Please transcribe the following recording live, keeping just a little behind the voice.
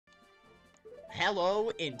Hello,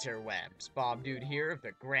 Interwebs. Bobdude here of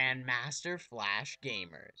the Grandmaster Flash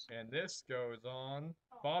Gamers. And this goes on.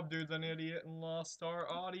 Bobdude's an idiot and lost our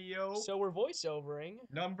audio. So we're voiceovering.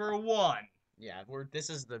 Number 1. Yeah, this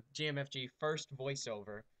is the GMFG first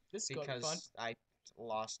voiceover This is gonna be fun. because I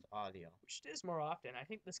lost audio. We should do this more often. I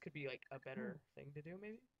think this could be like a better thing to do,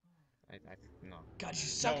 maybe. No. God, you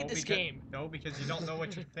suck at this game. No, because you don't know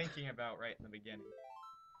what you're thinking about right in the beginning.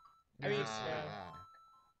 I mean,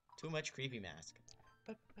 Too much creepy mask.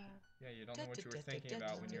 Yeah, you don't know what you were thinking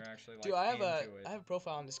about when you're actually like Dude, I have into it. a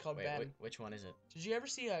profile on this called Wait, Ben. which one is it? Did you ever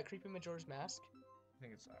see Creepy Majora's Mask? I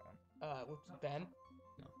think it's that one. With Ben?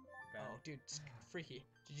 No. Ben. Oh, dude, it's freaky.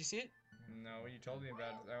 Did you see it? No, you told me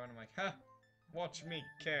about it that one. I'm like, huh, watch me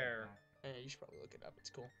care. You should probably look it up. It's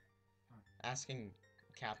cool. Asking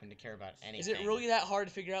Captain to care about anything. Is it really that hard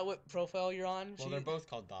to figure out what profile you're on? Well, they're both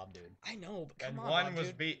called Bobdude. I know, but come And on, one was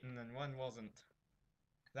dude. beaten and one wasn't.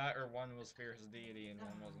 That or one was Fierce Deity and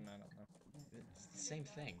one wasn't, I don't know. It's the same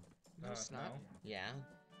thing. No, it's not. Yeah.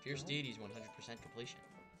 Fierce Deity's 100% completion.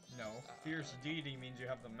 No. Fierce Deity means you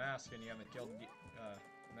have the mask and you haven't killed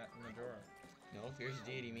Majora. No, Fierce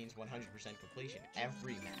Deity means 100% completion.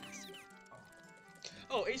 Every mask.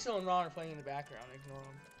 Oh, a-cyl and Ron are playing in the background. Ignore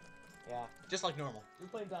them. Yeah. Just like normal. We're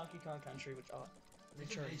playing Donkey Kong Country, which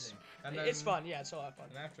returns. And then, It's fun, yeah, it's a lot of fun.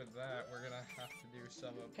 And after that, we're gonna have to do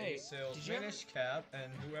some of Hey, a-cyl's did you ever- finish cap, and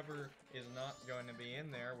whoever is not going to be in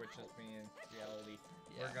there, which is me in reality,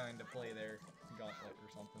 Yeah. we're going to play their gauntlet or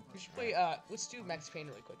something. We should play, let's do Max Payne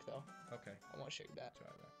really quick, though. Okay, I want to show you that. try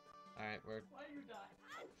that. Alright, we're...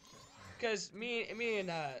 Because me and,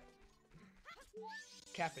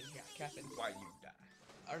 Captain Why you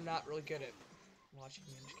die? are not really good at watching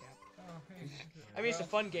Minish Cap. Oh, hey. I mean, it's a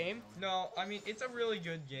fun game. No, I mean, it's a really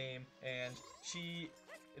good game, and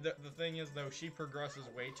the thing is, though, she progresses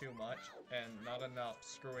way too much, and not enough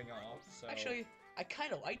screwing off, so... Actually, I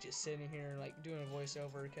kind of like just sitting here, like, doing a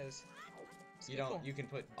voiceover, because... You can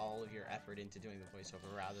put all of your effort into doing the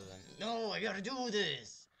voiceover rather than, no, I gotta do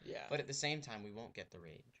this! Yeah. But at the same time, we won't get the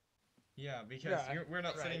rage. Yeah, because we're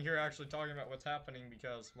not sitting right. here actually talking about what's happening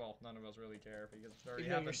because, well, none of us really care because it's already Even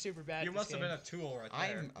though happened. you're super bad You at must this have game. been a tool right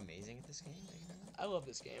there. I'm amazing at this game. Do you know that? I love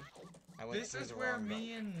this game. I went This through is the where wrong me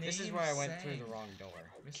door. and This is Nate where I went through sang. the wrong door.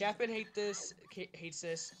 Captain hates this,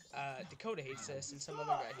 Dakota hates this, and some other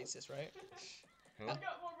guy hates this, right? Who?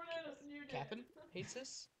 Captain hates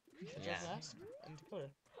this? Yeah. Last? And Dakota.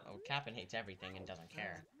 Oh, Captain hates everything and doesn't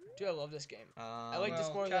care. Dude, I love this game. I I like this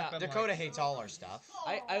well, more than Captain that. Dakota likes hates it. all our stuff.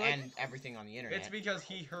 I like... And everything on the internet. It's because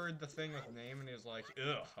he heard the thing with name and he was like,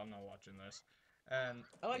 ugh, I'm not watching this. And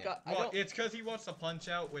I like... Yeah. I well, don't... it's because he watched the Punch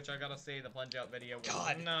Out, which I gotta say, the Punch Out video was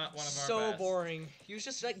God, not one of our so best. boring. He was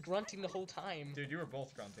just, like, grunting the whole time. Dude, you were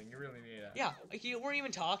both grunting. You really need that. Yeah, like, you weren't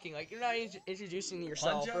even talking. Like, you're not introducing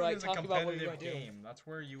yourself Punch or, Out like, is a talking about what you're competitive gonna do. game. That's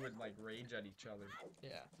where you would, like, rage at each other. Yeah.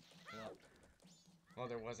 Well,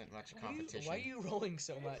 there wasn't much Why competition. are you rolling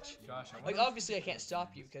so much? Gosh, I Like, wonder, obviously I can't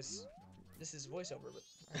stop you because this is voiceover,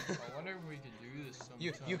 but... I wonder if we could do this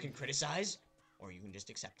sometime. You can criticize, or you can just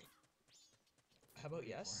accept it. How about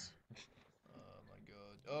yes? Oh my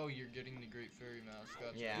god. Oh, you're getting the Great Fairy Mask.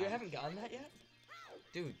 Gotcha. Yeah. You haven't gotten that yet?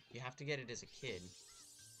 Dude, you have to get it as a kid.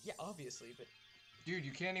 Yeah, obviously, but... Dude,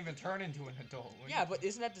 you can't even turn into an adult. Yeah, but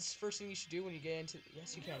isn't that the first thing you should do when you get into...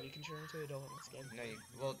 Yes, you can. You can turn into an adult in this game.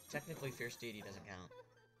 No, well, technically, Fierce Deity doesn't count.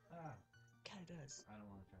 Kinda does. I don't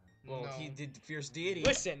want to try. Well, No. he did Fierce Deity.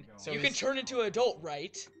 Listen, So you he's- can turn into an adult,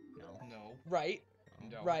 right? No, No. Right?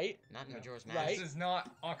 No. Right? not in No. Majora's Right. Mask. This is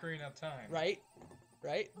not Ocarina of Time. Right?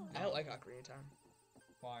 Right? I don't like Ocarina of Time.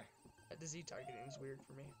 Why? The Z targeting is weird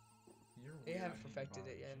for me. You're They weird. haven't perfected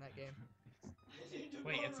it yet in that game.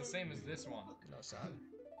 Wait, it's the same as this one. No, it's not.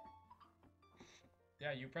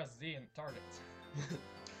 Yeah, you press Z and target.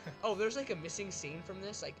 Oh, there's like a missing scene from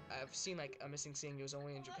this. Like, I've seen like a missing scene. It was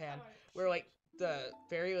only in Japan, where like the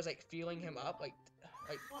fairy was like feeling him up, like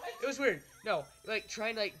it was weird. No, like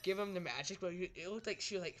trying to like give him the magic, but it looked like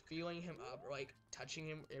she was like feeling him up or like touching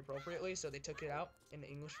him appropriately. So they took it out in the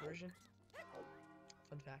English version.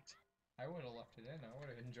 Fun fact. I would have left it in. I would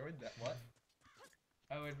have enjoyed that. What?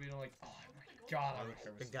 I would be like, oh my god, I wish I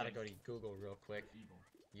We was gotta dead. go to Google real quick.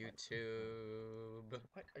 YouTube.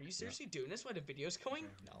 What? Are you seriously doing this while the video's going?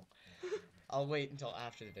 No. I'll wait until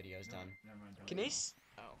after the video's done. Can they?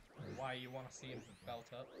 Oh, Why, you want to see him belt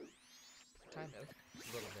up? kind of.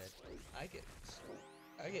 A little bit.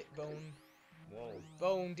 I get bone. Whoa.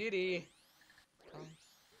 Bone Diddy.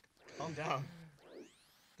 Calm down.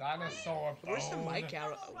 Dinosaur bone. Where's the mic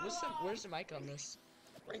out? Where's the mic on this?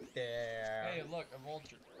 Right there. Hey, look, a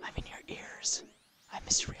vulture. I'm in your ears. I'm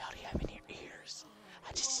Mr. Reality. I'm in your ears.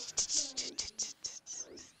 I just.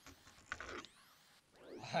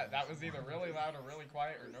 That was either really loud or really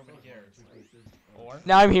quiet or nobody cares. Or?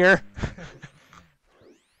 Now I'm here.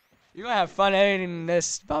 You're gonna have fun editing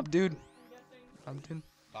this, Bobdude. Bobdude.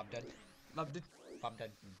 Bobdude. Bobdude. Bobdude.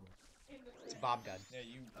 It's Bobdude. Yeah,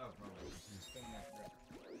 you spin that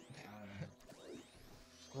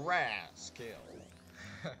Grass kill.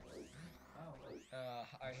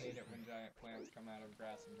 I hate it when giant plants come out of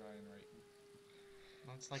grass and dry and right.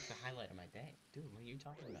 Well, it's like the highlight of my day. Dude, what are you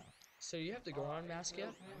talking about? So you have the Goron mask yet?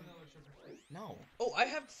 No. Oh, I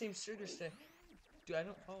have the same sugar stick. Dude, I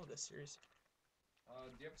don't follow this series.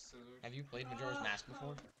 Do you have scissors? Have you played Majora's Mask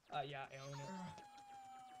before? Yeah, I own it.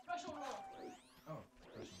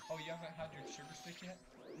 Oh, you haven't had your sugar stick yet?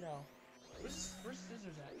 No. Where's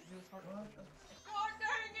scissors at? It's hard. God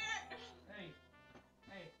dang it! Hey.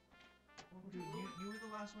 Hey. Dude, you were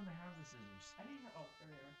the last one to have the scissors. I didn't even. Oh, there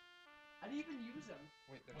they are. I didn't even use them.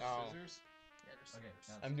 Wait, there's Oh. scissors? Yeah, there's Okay,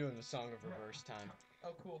 scissors. I'm doing the Song of Reverse time.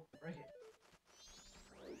 Oh, cool. Right here.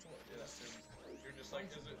 Yeah, you're just like,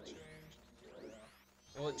 is it changed? Yeah.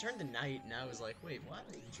 Well, it turned to night, and I was like, wait, what?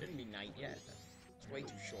 It shouldn't be night yet. It's way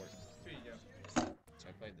too short. Here you go. So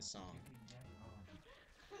I played the song.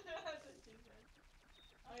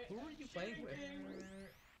 Who were you playing with?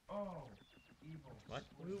 Oh, evil. What?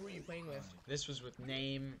 Who were you playing with? This was with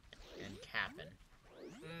Name and Cap'n.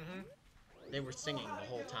 Mm-hmm. They were singing the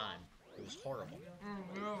whole time. It was horrible.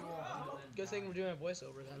 Good thing we're doing a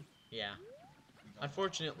voiceover then. Yeah.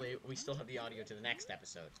 Unfortunately, we still have the audio to the next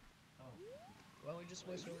episode. Why don't we just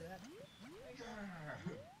voice over that?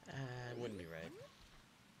 It wouldn't be right.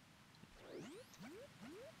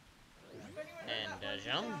 And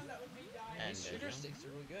jump. And These shooter jump. sticks are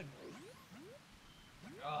really good.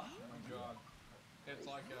 Oh my god. It's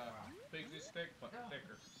like a pixie stick, but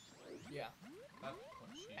thicker. Yeah. That's what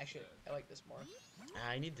she Actually, said. I like this more.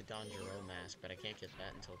 I need the Donjuro mask, but I can't get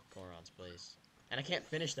that until Goron's place. And I can't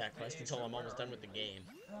finish that quest until I'm almost done with the game.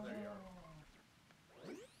 There you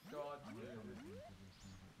are. God damn.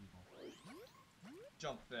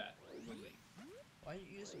 Jump that. Willy. Why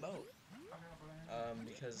didn't you use the boat?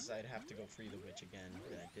 Because I'd have to go free the witch again,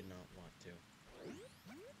 and I did not want to.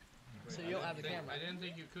 So you don't have the camera? I didn't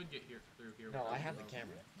think you could get here through here. No, without I have the boat.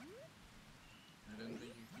 camera. I didn't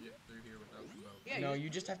think you could get through here without the boat. Yeah, No, you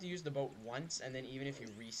just have to use the boat once, and then even if you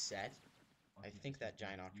reset, I think that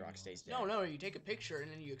giant Octorok stays dead. No, you take a picture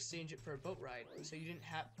and then you exchange it for a boat ride. So you didn't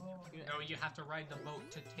have. No, you have to ride the boat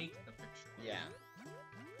to take the picture. Yeah,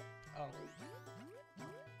 Oh.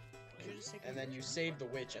 You should've just taken and a then you picture. save the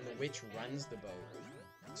witch, and the witch runs the boat,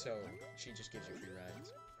 so she just gives you free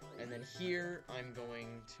rides. And then here, I'm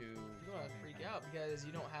going to... You're gonna freak out because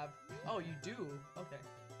you don't have. Oh, you do. Okay.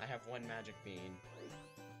 I have one magic bean,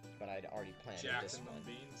 but I'd already planned Jack this and one.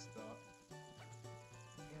 the bean stuff.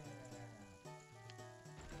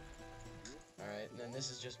 Alright, and then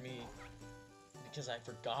this is just me, because I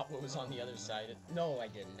forgot what was on the other side. No, I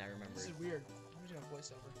didn't, I remember This it. is weird. I'm doing a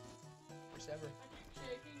voiceover. First ever.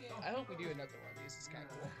 I hope we do another one of these. It's kind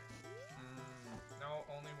of cool. No,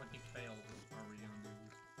 only when he fails are we gonna do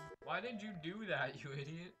this. Why did you do that, you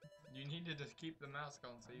idiot? You needed to keep the mask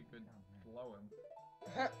on so you could blow him.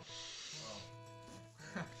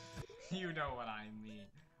 You know what I mean.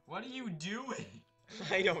 What are you doing?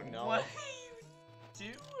 I don't know. What are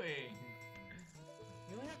you doing?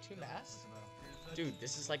 You only have 2 masks? Dude,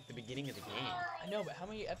 this is like the beginning of the game. I know, but how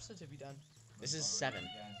many episodes have you done? This is 7.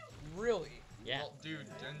 Really? Yeah. Well, dude,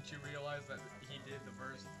 didn't you realize that he did the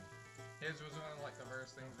first... His was one of like the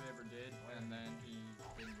first things they ever did, and then he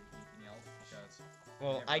didn't do anything else because...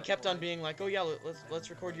 Well, I kept on being like, oh yeah, let's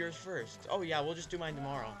record yours first. Oh yeah, we'll just do mine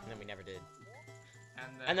tomorrow. And then we never did.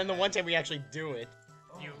 And then the one time we actually do it,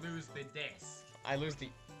 you lose the disc. I lose the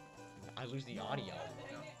audio.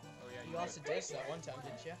 Oh yeah, You lost a disc that one time,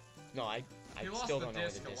 didn't you? No, I You still lost don't know where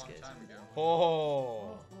the a disc long is. time ago.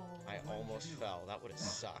 Oh, I almost fell. That would have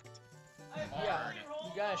sucked. Yeah.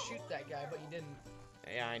 You gotta shoot that guy, but you didn't.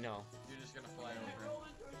 Yeah, I know. You're just gonna fly over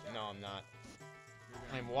him. No, I'm not. You're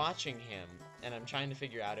gonna- I'm watching him, and I'm trying to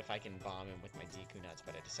figure out if I can bomb him with my Deku nuts,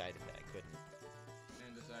 but I decided that I couldn't.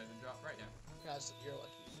 And decided to drop right down. Guys, you're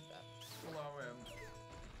lucky you did that. Below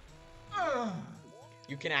him.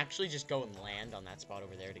 You can actually just go and land on that spot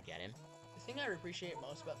over there to get him. The thing I appreciate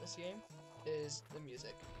most about this game is the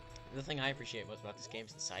music. The thing I appreciate most about this game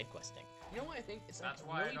is the side questing. You know what I think? It's That's like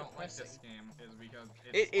why really I don't depressing. like this game, is because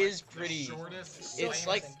It it's is like pretty- the shortest, It's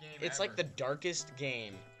like lamest game it's like ever. the darkest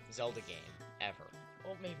Zelda game ever.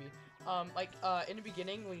 Well, maybe. In the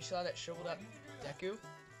beginning when you saw that shriveled up Deku,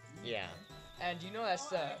 Yeah. and you know that's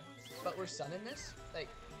the Butler's son in this. Like,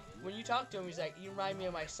 when you talk to him, he's like, "You remind me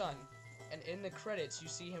of my son," and in the credits you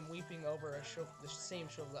see him weeping over the same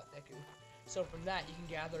shriveled up Deku. So from that you can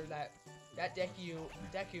gather that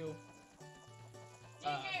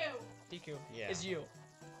Deku Yeah. is you.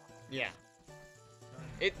 Yeah.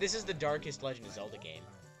 This is the darkest Legend of Zelda game.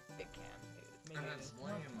 It can. Maybe And it it's is.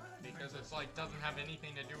 lame because it's like doesn't have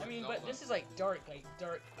anything to do with I mean, Zelda. but this is like dark.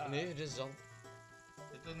 Neither does Zelda.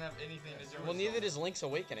 It doesn't have anything to do with Well, neither Zelda. does Link's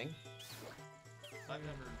Awakening. I've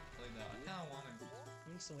never played that. I kind of want to.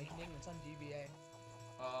 Link's Awakening. It's on GBA.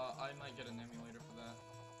 I might get an emulator for that.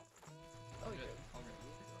 Oh, I'll you get, do. I'll get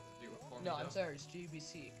do it for me. No, I'm though. sorry. It's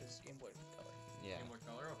GBC because Game Boy Color. Yeah. Game Boy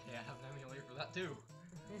Color. Okay, I have an emulator for that too.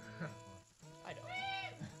 I don't.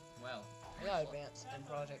 Well, I got Advance and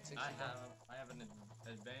Project 60. I have an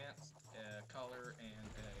advanced color and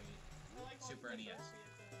a Super NES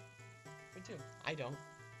Me too. I don't.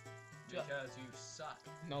 Yeah. because you suck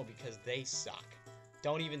No, because they suck.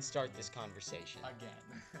 Don't even start this conversation.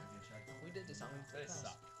 again. We did this on They the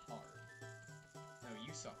suck hard. No,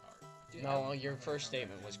 you suck hard. Dude, No, your first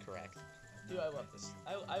statement was correct. Dude, I love this.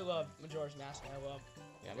 I love Majora's Mask, and I love.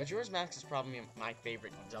 Yeah, Majora's Mask is probably my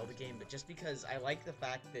favorite Zelda game, but just because I like the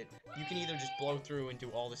fact that you can either just blow through and do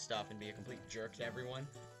all this stuff and be a complete jerk to everyone,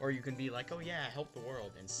 or you can be like, oh yeah, help the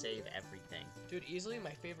world and save everything. Dude, easily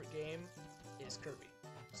my favorite game is Kirby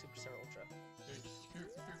Superstar Ultra. Dude,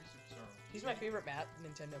 Kirby Superstar. He's my favorite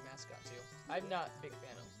Nintendo mascot too. I'm not a big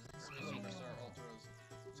fan of. Superstar Ultra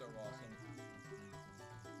is so awesome.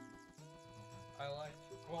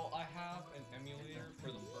 Well, I have an emulator for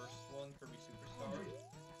the first one, Kirby Superstar,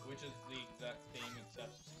 which is the exact same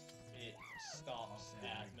except it stops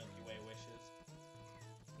at Milky Way Wishes.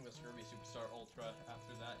 With Kirby Superstar Ultra,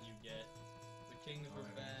 after that you get the King's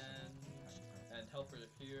Revenge, and Helper the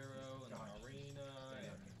Hero, and Arena,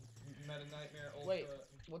 and Meta Nightmare Ultra. Wait,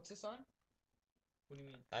 what's this on? What do you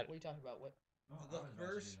mean? What are you talking about? What? The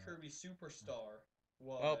first Kirby Superstar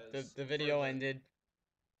was... Oh, the video for ended.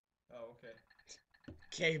 Oh, okay.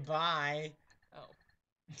 Okay, bye. Oh,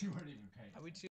 You weren't even paying. are we too?